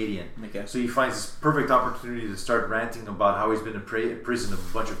I'm Canadian. Okay. So he finds this perfect opportunity to start ranting about how he's been in prison a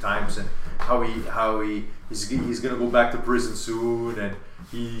bunch of times and how he's gonna go back to prison soon and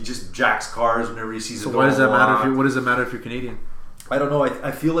he just jacks cars whenever he sees a dog. So what does that matter? What does it matter if you're Canadian? I don't know.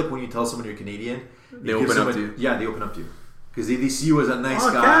 I feel like when you tell someone you're Canadian, they open up to you. Yeah, they open up to you because they see you as a nice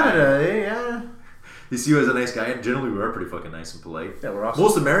guy. Canada, yeah. They see you as a nice guy, and generally we are pretty fucking nice and polite. Yeah, we're awesome.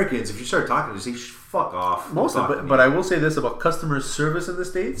 Most Americans, if you start talking, they say "fuck off." But I will say this about customer service in the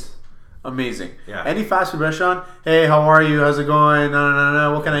States. Amazing. Yeah. Any fast food restaurant, hey, how are you? How's it going?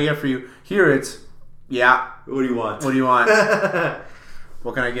 No. What can I get for you? Here it's, yeah. What do you want? What do you want?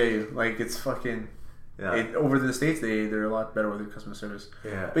 What can I get you? Like, it's fucking... Yeah. Over in the States, they're a lot better with their customer service.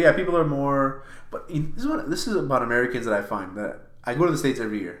 Yeah. But yeah, people are more... But this is about Americans that I find. That I go to the States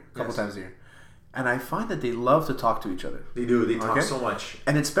every year, a couple times a year. And I find that they love to talk to each other. They do. They talk so much.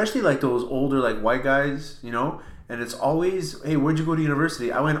 And especially like those older like white guys, you know? And it's always, hey, where'd you go to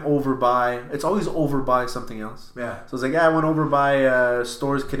university? I went over by... It's always over by something else. Yeah. So it's like, I went over by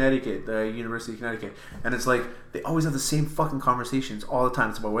Storrs, Connecticut, the University of Connecticut. And it's like, they always have the same fucking conversations all the time.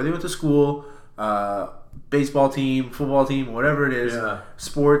 It's about where they went to school, baseball team, football team, whatever it is,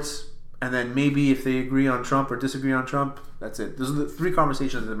 sports, and then maybe if they agree on Trump or disagree on Trump, that's it. Those are the three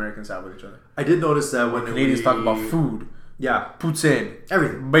conversations that Americans have with each other. I did notice that when Canadians talk about food. Yeah. Poutine.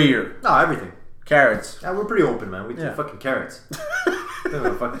 Everything. Beer. No, everything. Carrots. Yeah, we're pretty open, man. We do fucking carrots. I don't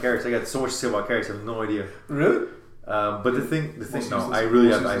know fucking carrots. I got so much to say about carrots. I have no idea. Really? But the thing. No, I really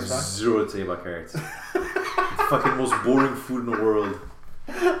have. I have zero to say about carrots. The fucking most boring food in the world.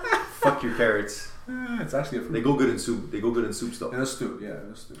 Fuck your carrots. It's actually a fruit. They go good in soup. They go good in soups though. In a stew, yeah,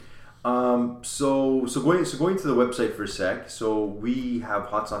 in a stew. So going to the website for a sec. So we have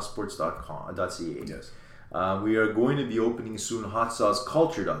hotsaucesports.ca. Yes. We are going to be opening soon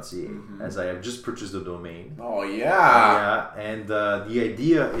hotsauceculture.ca as I have just purchased the domain. Oh yeah. And the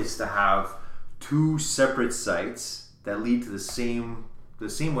idea is to have two separate sites that lead to the same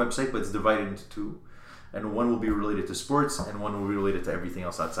website, but it's divided into two. And one will be related to sports, and one will be related to everything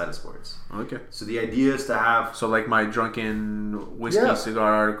else outside of sports. Okay. So the idea is to have... So like my drunken whiskey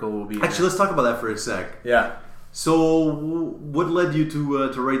cigar article will be... Actually, let's talk about that for a sec. Yeah. So what led you to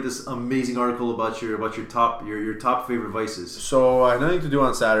write this amazing article about your top favorite vices? So I had nothing to do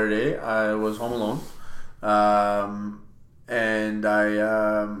on Saturday. I was home alone. And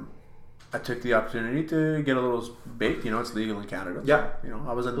I took the opportunity to get a little baked. You know, it's legal in Canada. Yeah. So, you know,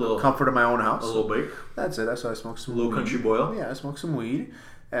 I was in the comfort of my own house. A little bake. That's it. So I smoked some weed. Country boil. Yeah, I smoked some weed.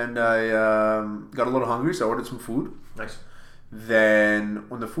 And I got a little hungry, so I ordered some food. Nice. Then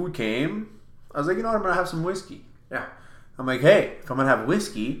when the food came, I was like, you know what, I'm going to have some whiskey. Yeah. I'm like, hey, if I'm going to have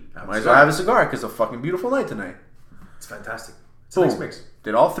whiskey, I might as well have a cigar because it's a fucking beautiful night tonight. It's fantastic. It's a nice mix.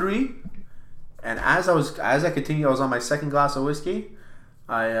 Did all three. And as I continued, I was on my second glass of whiskey.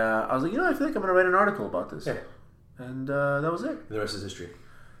 I was like, you know, I feel like I'm going to write an article about this. Yeah. And that was it. The rest is history.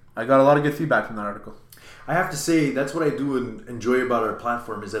 I got a lot of good feedback from that article. I have to say, that's what I do and enjoy about our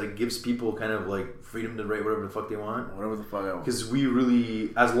platform is that it gives people kind of like freedom to write whatever the fuck they want. Whatever the fuck I want. Because we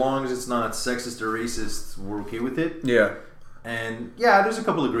really, as long as it's not sexist or racist, we're okay with it. Yeah. And yeah, there's a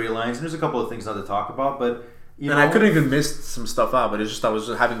couple of gray lines and there's a couple of things not to talk about, but... I could have even missed some stuff out, but it's just I was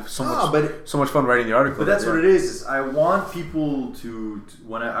just having so much fun writing the article. But that's what it is I want people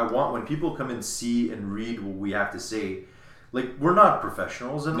when people come and see and read what we have to say, like we're not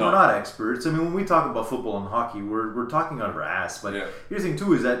professionals and we're not experts. I mean, when we talk about football and hockey, we're talking out of our ass. But here's the thing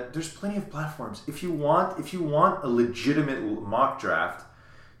too: is that there's plenty of platforms. If you want a legitimate mock draft,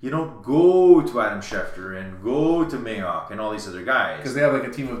 go to Adam Schefter and go to Mayock and all these other guys because they have like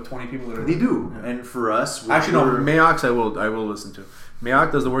a team of 20 people that are. They do, and for us, Mayock's I will listen to.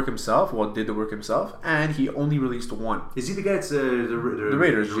 Mayock does the work himself. Well, did the work himself, and he only released one. Is he the guy that's the Raiders? The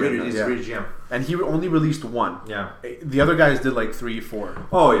Raiders, he's the Raiders GM, and he only released one. Yeah, the other guys did like 3, 4.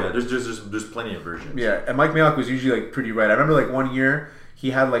 Oh yeah, there's plenty of versions. Yeah, and Mike Mayock was usually like pretty right. I remember like 1 year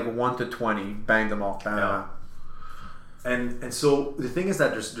he had like 1 to 20, banged them all. Yeah. And so the thing is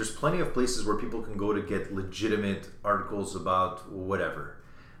that there's plenty of places where people can go to get legitimate articles about whatever.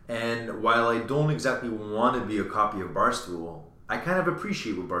 And while I don't exactly want to be a copy of Barstool, I kind of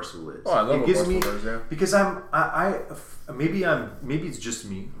appreciate what Barstool is. Oh, I love what Barstool does, yeah. Because maybe it's just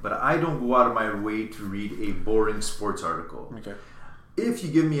me, but I don't go out of my way to read a boring sports article. Okay. If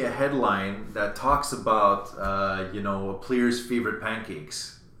you give me a headline that talks about a player's favorite pancake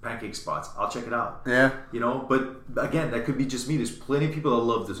spots, I'll check it out. Yeah. But again, that could be just me. There's plenty of people that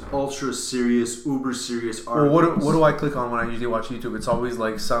love this ultra serious, uber serious article. Well, what do I click on when I usually watch YouTube? It's always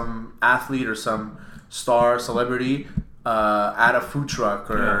like some athlete or some star, celebrity at a food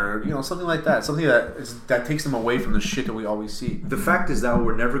truck or something like that. Something that takes them away from the shit that we always see. The fact is that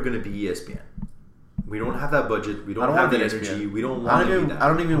we're never going to be ESPN. We don't have that budget. We don't have that energy. We don't want to be that. I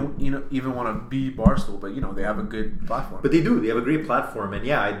don't even want to be Barstool, but they have a good platform. But they do. They have a great platform, and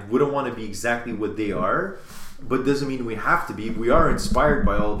yeah, I wouldn't want to be exactly what they are, but doesn't mean we have to be. We are inspired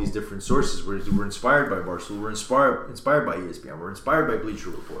by all these different sources. We're inspired by Barstool. We're inspired by ESPN. We're inspired by Bleacher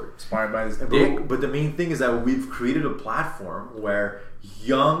Report. Inspired by this dick. But the main thing is that we've created a platform where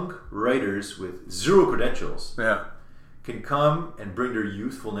young writers with zero credentials. Yeah. Can come and bring their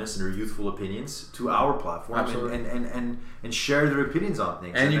youthfulness and their youthful opinions to our platform and share their opinions on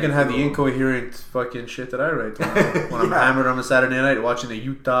things. And you can have the incoherent fucking shit that I write when I'm hammered on a Saturday night watching the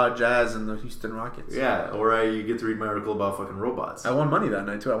Utah Jazz and the Houston Rockets. Yeah, or you get to read my article about fucking robots. I won money that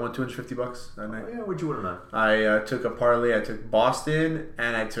night too. I won $250 that night. Oh, yeah, what'd you win on? I took a parlay. I took Boston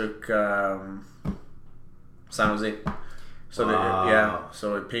and I took San Jose. So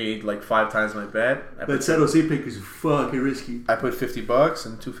so it paid like 5 times my bet. That San Jose pick is fucking risky. I put $50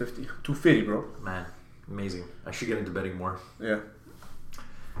 and $250, bro. Man, amazing. I should get into betting more. Yeah.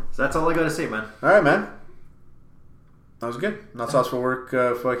 So that's all I gotta say, man. All right, man. That was good. Not Sauce for Work,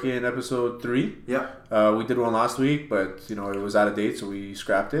 fucking episode 3. Yeah. We did one last week, but it was out of date, so we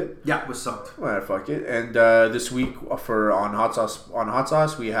scrapped it. Yeah, it was sucked. Well, fuck it. And this week on Hot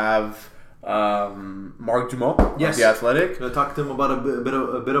Sauce, we have. Mark Dumont of The Athletic. I talked to him about a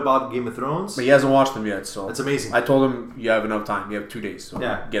bit about Game of Thrones, but he hasn't watched them yet. So that's amazing. I told him you have enough time. You have 2 days, so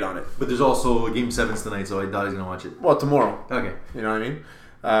get on it. But there's also Game 7's tonight, so I doubt he's gonna watch it. Well, tomorrow. Okay, you know what I mean.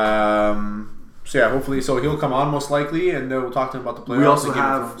 So yeah, hopefully, he'll come on most likely, and we'll talk to him about the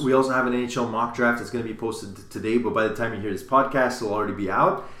playoffs. We also have an NHL mock draft that's going to be posted today, but by the time you hear this podcast, it'll already be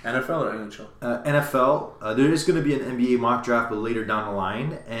out. NFL or NHL? NFL. There is going to be an NBA mock draft, but later down the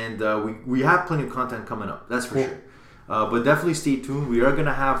line, and we have plenty of content coming up. That's for sure. But definitely stay tuned. We are going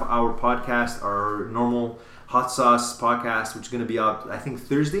to have our podcast, our normal Hot Sauce podcast, which is going to be out, I think,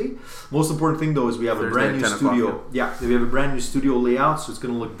 Thursday. Most important thing, though, is we have a brand new studio. Yeah, we have a brand new studio layout, so it's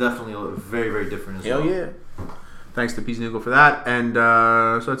going to look definitely very, very different as well. Hell yeah. Thanks to Peace and Eagle for that. And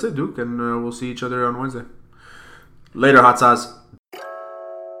so that's it, Duke, and we'll see each other on Wednesday. Later, Hot Sauce.